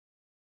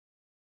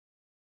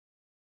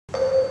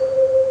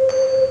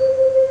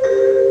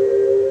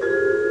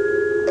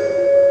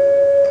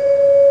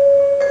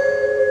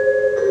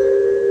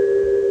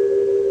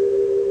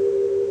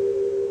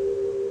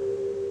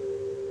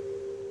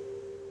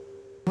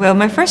Well,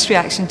 my first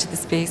reaction to the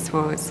space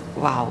was,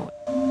 wow.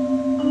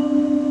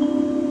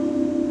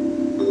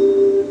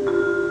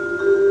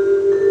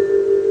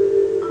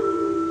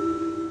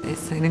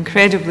 It's an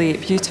incredibly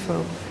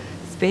beautiful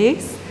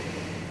space.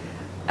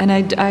 And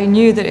I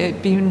knew that it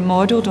had been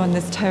modelled on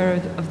this Tower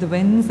of the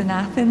Winds in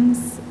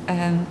Athens,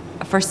 a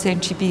 1st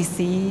century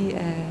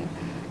BC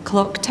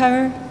clock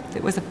tower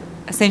that was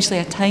essentially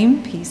a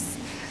timepiece.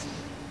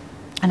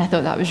 And I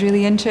thought that was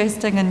really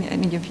interesting.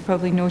 And you've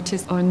probably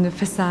noticed on the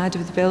facade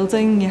of the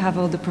building, you have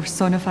all the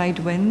personified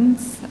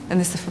winds and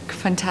this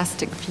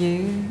fantastic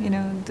view, you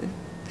know,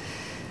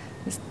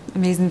 this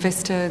amazing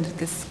vista of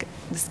the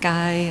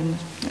sky and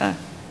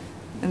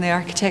the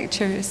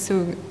architecture is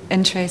so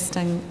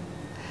interesting.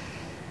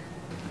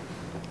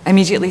 I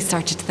immediately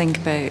started to think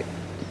about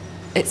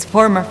its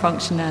former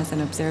function as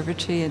an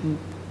observatory, and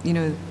you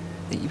know,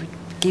 that you were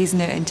gazing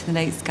out into the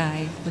night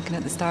sky, looking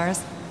at the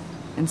stars,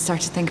 and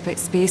started to think about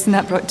space, and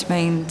that brought to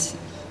mind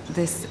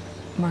this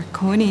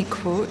Marconi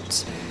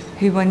quote,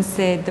 who once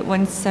said that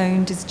once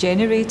sound is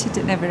generated,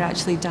 it never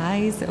actually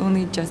dies, it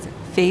only just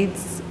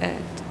fades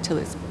till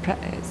it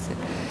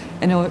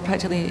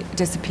practically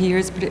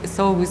disappears, but it's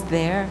always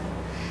there.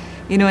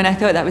 You know, and I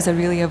thought that was a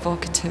really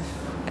evocative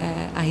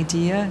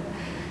idea.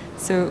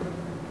 So,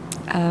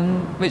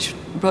 which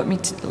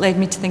led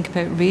me to think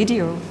about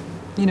radio,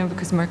 you know,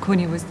 because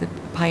Marconi was the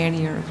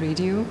pioneer of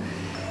radio.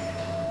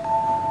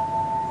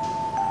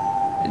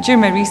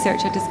 During my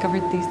research, I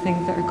discovered these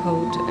things that are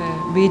called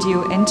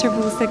radio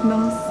interval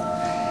signals.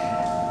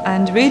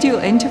 And radio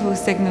interval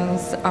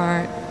signals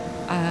are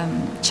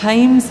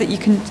chimes that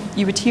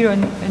you would hear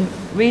on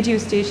radio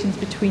stations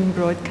between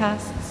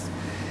broadcasts.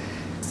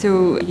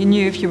 So you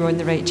knew if you were on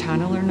the right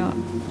channel or not.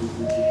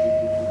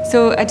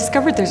 So I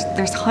discovered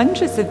there's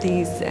hundreds of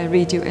these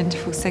radio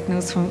interval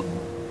signals from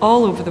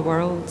all over the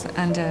world,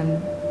 and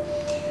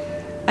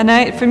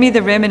for me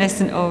they're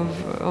reminiscent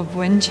of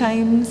wind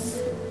chimes,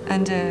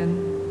 and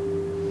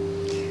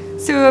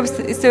so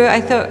I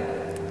thought.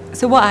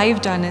 So what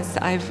I've done is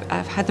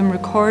I've had them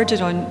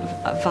recorded on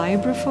a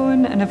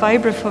vibraphone, and a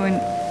vibraphone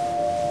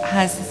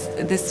has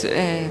this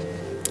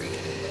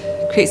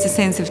creates a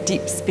sense of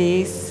deep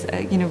space,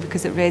 you know,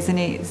 because it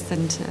resonates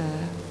and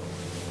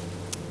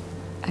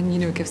you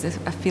know, gives us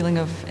a feeling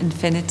of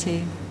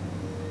infinity.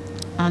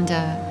 And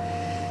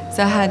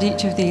so I had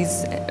each of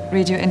these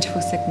radio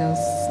interval signals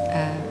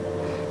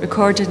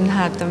recorded and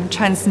had them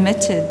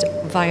transmitted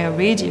via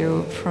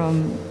radio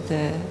from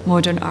the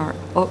modern art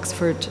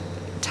Oxford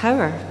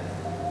Tower,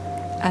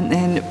 and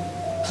then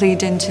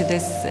played into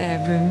this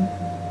room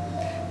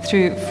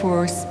through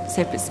 4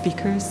 separate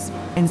speakers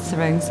in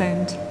surround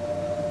sound.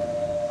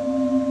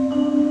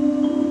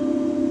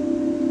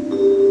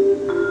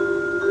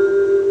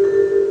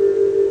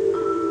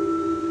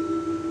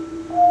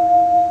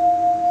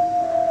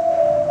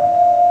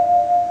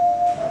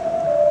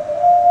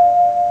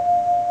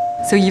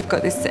 So you've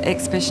got this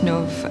exhibition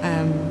of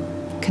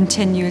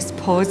continuous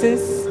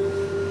pauses,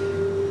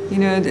 you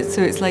know,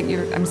 so it's like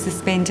I'm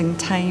suspending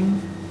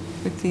time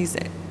with these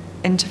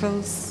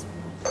intervals.